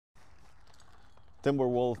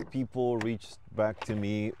Timberwolf people reached back to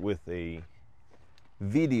me with a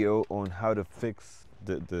video on how to fix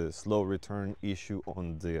the slow return issue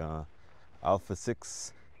on the Alpha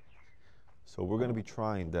 6. So we're gonna be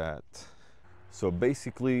trying that. So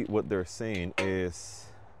basically what they're saying is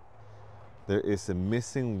there is a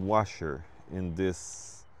missing washer in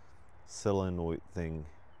this solenoid thing.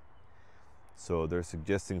 So they're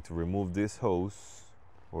suggesting to remove this hose,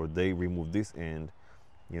 or they remove this end,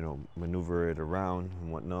 you know, maneuver it around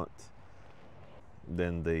and whatnot.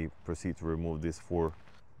 Then they proceed to remove these 4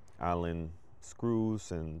 Allen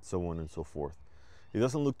screws and so on and so forth. It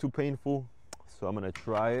doesn't look too painful, so I'm gonna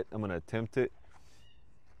try it. I'm gonna attempt it.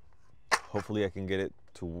 Hopefully I can get it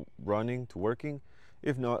to running, to working.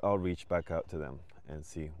 If not, I'll reach back out to them and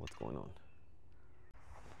see what's going on.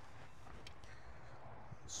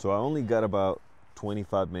 So I only got about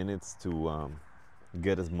 25 minutes to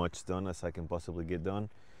get as much done as I can possibly get done,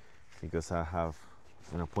 because I have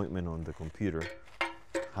an appointment on the computer,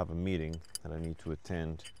 have a meeting that I need to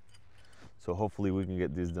attend. So hopefully we can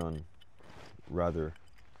get this done rather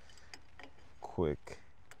quick.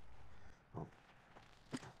 All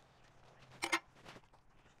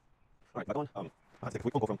right, back on. I have to take a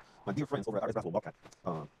quick phone call from my dear friends over at Artist Basketball Bobcat.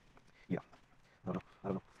 Yeah, I don't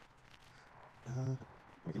know.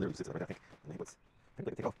 He literally sits right there, I think. And he puts, I think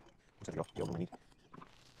I can take off. I'm just gonna take off. Get all I need.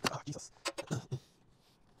 Oh, Jesus.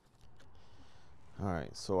 All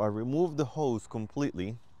right, so I removed the hose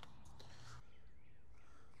completely.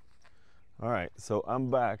 All right, so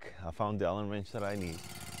I'm back. I found the Allen wrench that I need.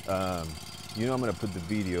 You know, I'm gonna put the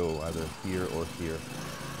video either here or here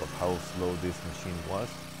of how slow this machine was.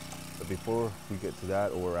 But before we get to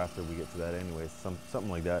that, or after we get to that anyways, something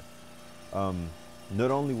like that,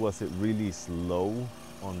 not only was it really slow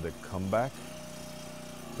on the comeback,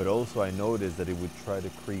 but also I noticed that it would try to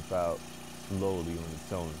creep out slowly on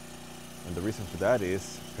its own. And the reason for that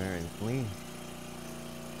is, apparently,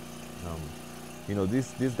 you know,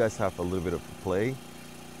 these guys have a little bit of play,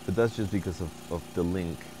 but that's just because of the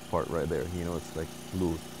link part right there. You know, it's like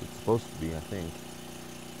loose. It's supposed to be, I think.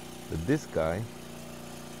 But this guy,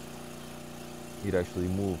 it actually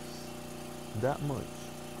moves that much.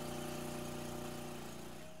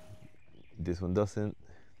 This one doesn't.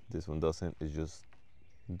 This one doesn't. It's just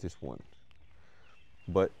this one.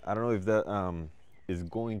 But I don't know if that is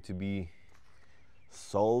going to be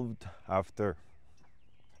solved after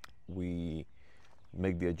we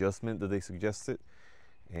make the adjustment that they suggested,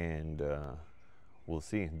 and we'll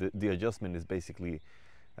see. The adjustment is basically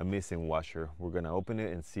a missing washer. We're gonna open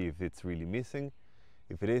it and see if it's really missing.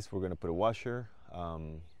 If it is, we're gonna put a washer.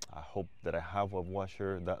 I hope that I have a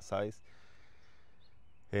washer that size,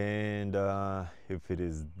 and if it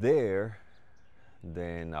is there,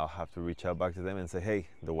 then I'll have to reach out back to them and say, hey,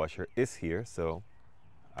 the washer is here. So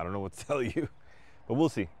I don't know what to tell you, but we'll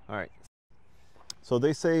see. All right. So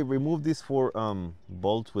they say remove these 4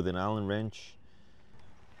 bolts with an Allen wrench.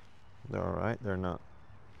 They're all right. They're not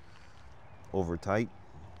over tight,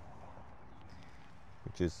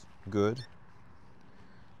 which is good.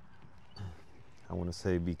 I want to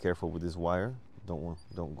say be careful with this wire.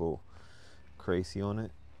 Don't go crazy on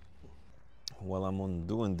it. While I'm on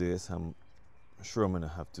doing this, I'm sure I'm gonna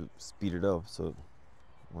have to speed it up so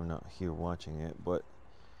we're not here watching it. But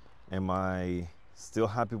am I still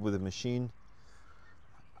happy with the machine?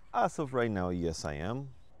 As of right now, yes, I am.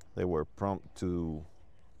 They were prompt to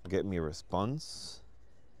get me a response.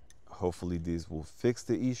 Hopefully this will fix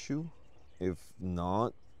the issue. If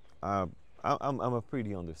not, I'm a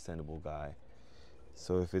pretty understandable guy.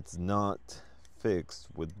 So if it's not fixed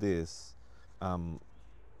with this, I'm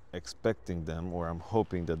expecting them, or I'm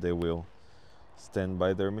hoping that they will stand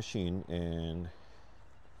by their machine and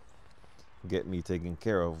get me taken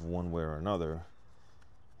care of one way or another.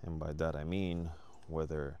 And by that I mean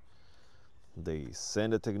whether they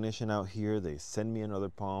send a technician out here, they send me another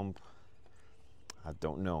pump, I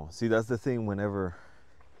don't know. See, that's the thing, whenever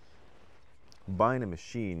buying a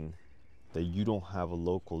machine that you don't have a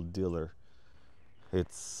local dealer, it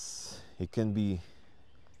can be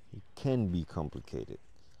complicated.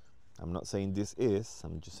 I'm not saying this is,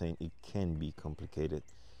 I'm just saying it can be complicated.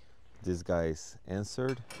 These guys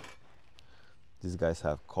answered. These guys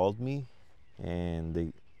have called me and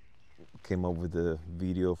they came up with a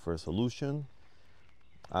video for a solution.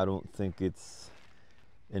 I don't think it's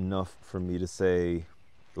enough for me to say,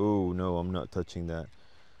 oh no, I'm not touching that.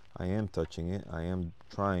 I am touching it. I am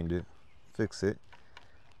trying to fix it.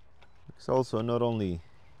 It's also not only,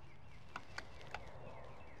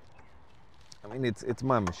 I mean, it's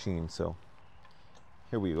my machine, so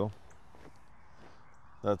here we go.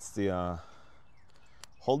 That's the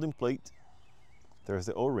holding plate. There's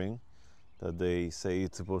the O-ring. that they say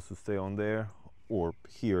it's supposed to stay on there or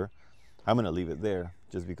here. I'm gonna leave it there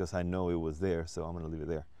just because I know it was there, so I'm gonna leave it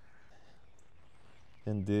there.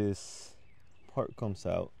 And this part comes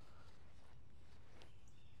out.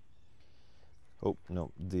 Oh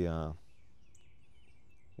no, the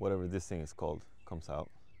whatever this thing is called comes out.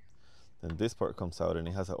 Then this part comes out and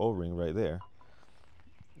it has an O-ring right there.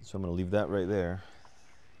 So I'm gonna leave that right there.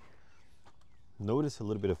 Notice a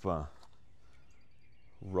little bit of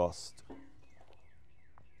rust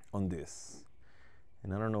on this.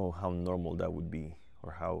 And I don't know how normal that would be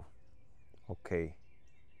or how okay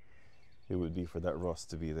it would be for that rust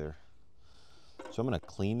to be there. So I'm gonna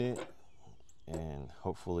clean it and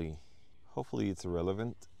hopefully it's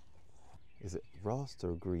irrelevant. Is it rust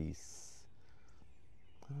or grease?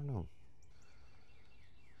 I don't know.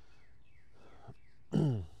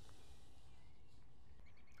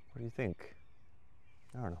 What do you think?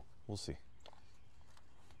 I don't know. We'll see.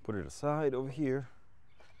 Put it aside over here.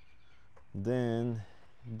 Then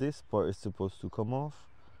this part is supposed to come off.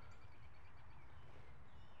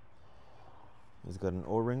 It's got an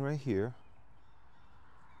O-ring right here.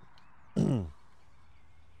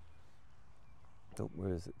 Oh,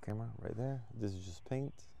 where is it? Camera? Right there. This is just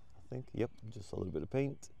paint, I think. Yep, just a little bit of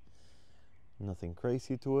paint. Nothing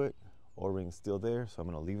crazy to it. O-ring's still there, so I'm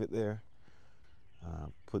gonna leave it there.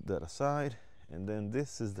 Put that aside. And then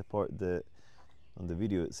this is the part that on the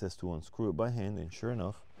video it says to unscrew it by hand, and sure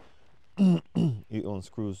enough, it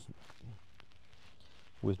unscrews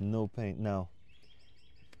with no paint. Now,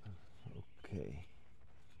 okay.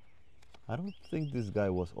 I don't think this guy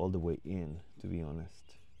was all the way in, to be honest.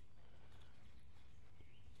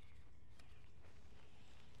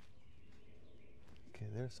 Okay,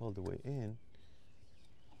 there's all the way in.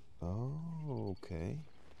 Oh, okay.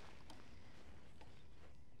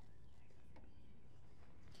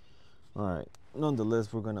 All right,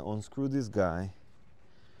 nonetheless, we're gonna unscrew this guy.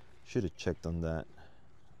 Should have checked on that.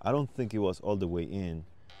 I don't think it was all the way in.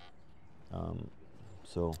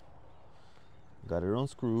 So, got it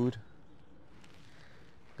unscrewed.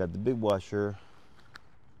 Got the big washer.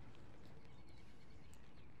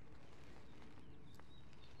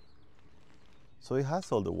 So it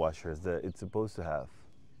has all the washers that it's supposed to have.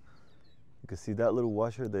 You can see that little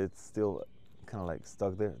washer that's still kind of like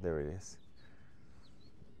stuck there. There it is.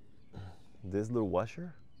 This little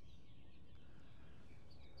washer,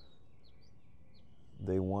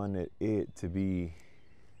 they wanted it to be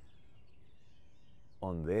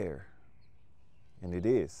on there. And it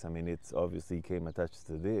is. I mean, it's obviously came attached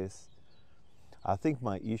to this. I think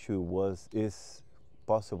my issue is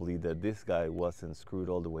possibly that this guy wasn't screwed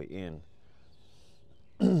all the way in.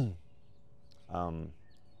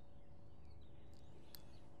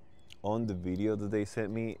 On the video that they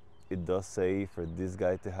sent me, it does say for this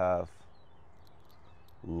guy to have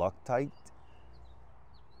Loctite.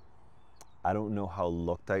 I don't know how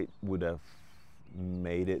Loctite would have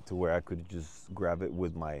made it to where I could just grab it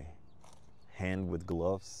with my hand with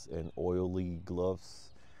gloves and oily gloves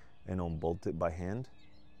and unbolt it by hand.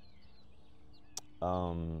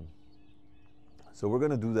 So we're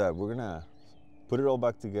gonna do that. We're gonna put it all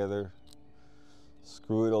back together,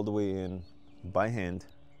 screw it all the way in by hand,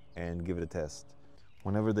 and give it a test.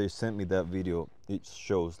 Whenever they sent me that video, it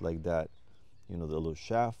shows like that, you know, the little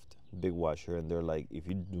shaft, big washer, and they're like, if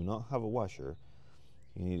you do not have a washer,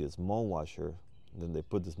 you need a small washer. Then they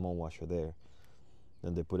put the small washer there.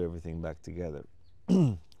 Then they put everything back together.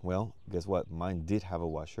 Well, guess what? Mine did have a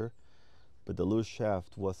washer, but the little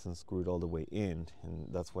shaft wasn't screwed all the way in, and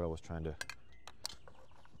that's what I was trying to,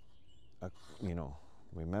 you know,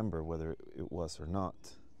 remember whether it was or not.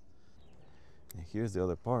 And here's the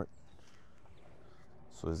other part.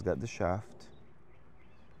 So it's got the shaft.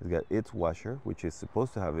 It's got its washer, which is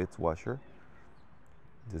supposed to have its washer.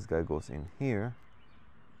 This guy goes in here.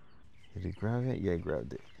 Did he grab it? Yeah, he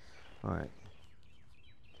grabbed it. All right.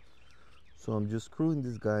 So I'm just screwing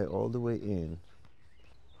this guy all the way in.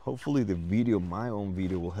 Hopefully the video, my own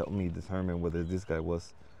video, will help me determine whether this guy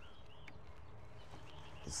was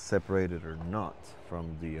separated or not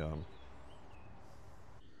from the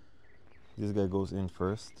this guy goes in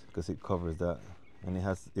first because it covers that, and it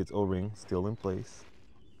has its O-ring still in place.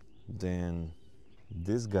 Then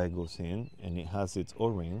this guy goes in and it has its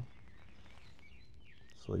O-ring,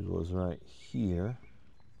 so it goes right here.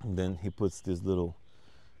 And then he puts this little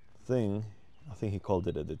thing, I think he called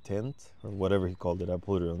it a detent or whatever he called it. I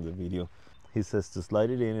put it on the video. He says to slide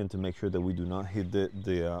it in and to make sure that we do not hit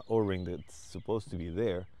the O-ring that's supposed to be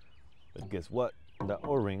there. But guess what? That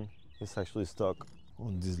O-ring is actually stuck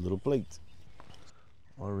on this little plate.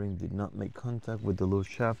 O-ring did not make contact with the little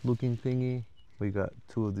shaft looking thingy. We got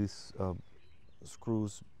two of these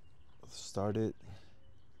screws started,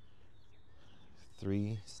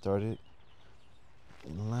 3 started,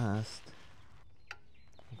 last.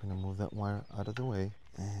 I'm gonna move that wire out of the way,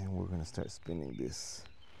 and we're gonna start spinning this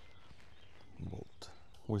bolt.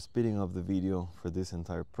 We're speeding up the video for this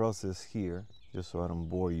entire process here, just so I don't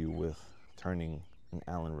bore you with turning an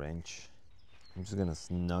Allen wrench. I'm just gonna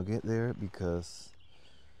snug it there because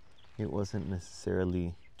it wasn't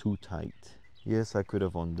necessarily too tight. Yes, I could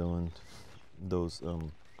have undone those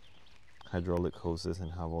hydraulic hoses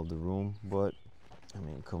and have all the room, but I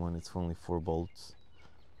mean, come on, it's only 4 bolts.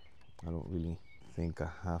 I don't really think I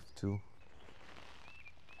have to.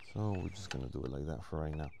 So we're just gonna do it like that for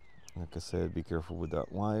right now. Like I said, be careful with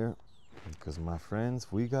that wire, because my friends,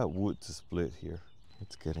 we got wood to split here.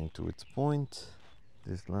 It's getting to its point.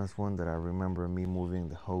 This last one that I remember me moving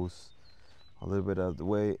the hose a little bit out of the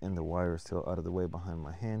way, and the wire is still out of the way behind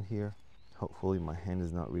my hand here. Hopefully my hand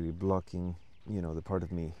is not really blocking, you know, the part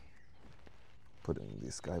of me putting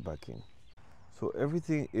this guy back in. So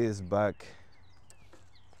everything is back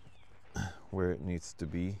where it needs to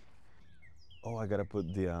be. Oh, I gotta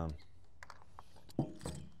put the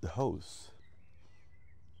hose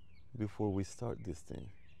before we start this thing.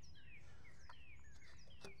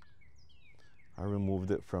 I removed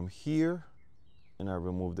it from here and I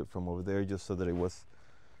removed it from over there just so that it was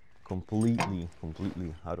completely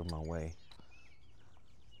out of my way.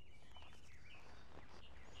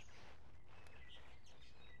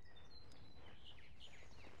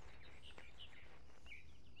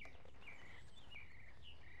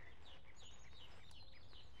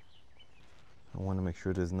 I want to make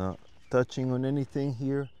sure there's not touching on anything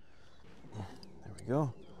here. There we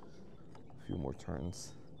go. A few more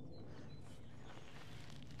turns.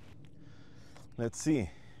 Let's see.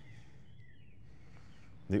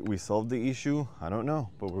 Did we solve the issue? I don't know,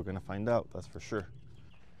 but we're gonna find out, that's for sure.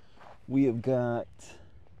 We have got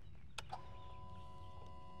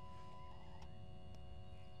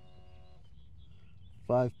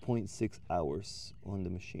 $5.6 hours on the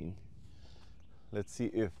machine. Let's see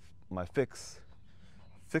if my fix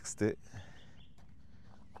fixed it.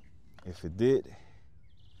 If it did,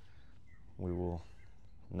 we will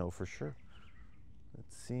know for sure.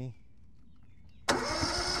 Let's see.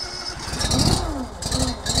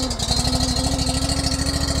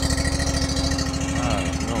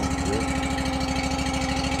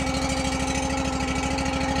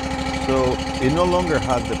 So it no longer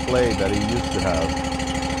has the play that it used to have.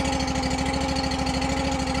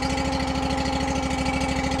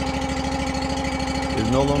 It's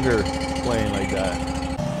no longer playing like that.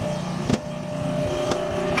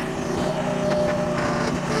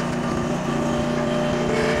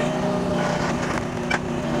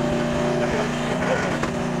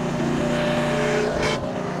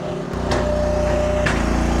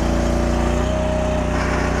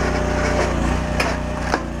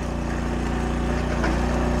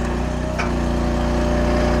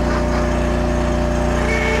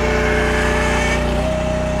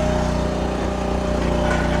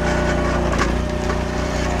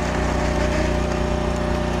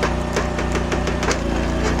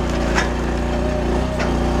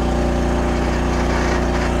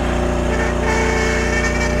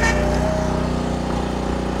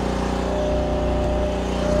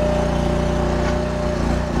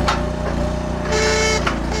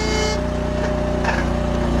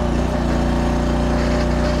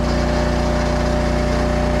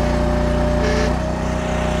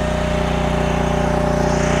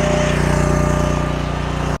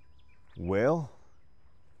 Well,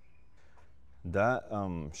 that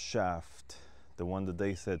shaft, the one that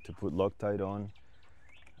they said to put Loctite on,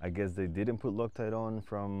 I guess they didn't put Loctite on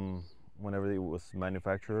from whenever it was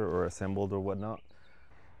manufactured or assembled or whatnot.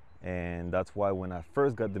 And that's why when I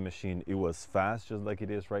first got the machine, it was fast, just like it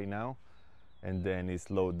is right now. And then it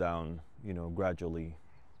slowed down, you know, gradually.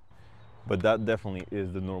 But that definitely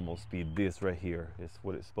is the normal speed. This right here is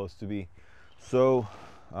what it's supposed to be. So,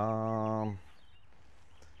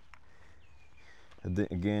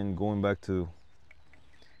 again, going back to,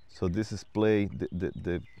 so this is play,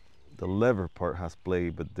 the lever part has play,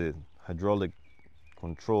 but the hydraulic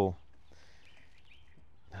control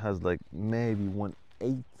has like maybe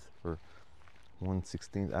 1/8 or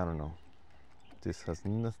 1/16, I don't know. This has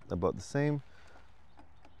about the same.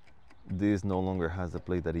 This no longer has the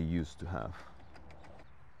play that it used to have.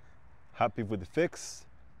 Happy with the fix.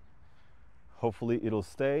 Hopefully it'll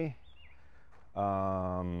stay.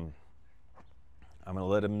 I'm gonna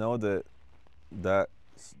let them know that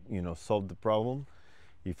you know, solved the problem.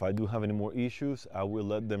 If I do have any more issues, I will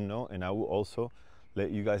let them know, and I will also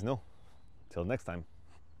let you guys know. Till next time.